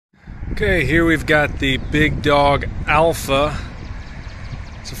Okay, here we've got the BigDog Alpha.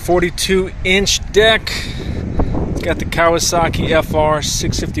 It's a 42-inch deck. It's got the Kawasaki FR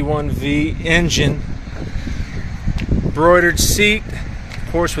 651V engine. Embroidered seat.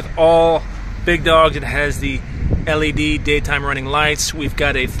 Of course, with all BigDogs, it has the LED daytime running lights. We've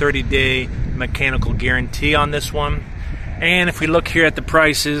got a 30-day mechanical guarantee on this one. And if we look here at the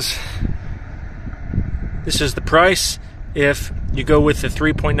prices, this is the price. If you go with the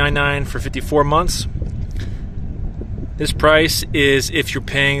 $3.99 for 54 months, this price is if you're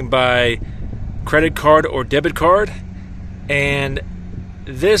paying by credit card or debit card, and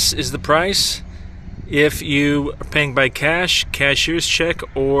this is the price if you are paying by cash, cashier's check,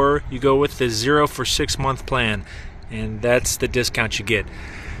 or you go with the 0 for 6 month plan, and that's the discount you get.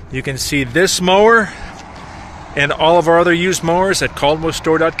 You can see this mower and all of our other used mowers at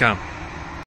caldwellstore.com.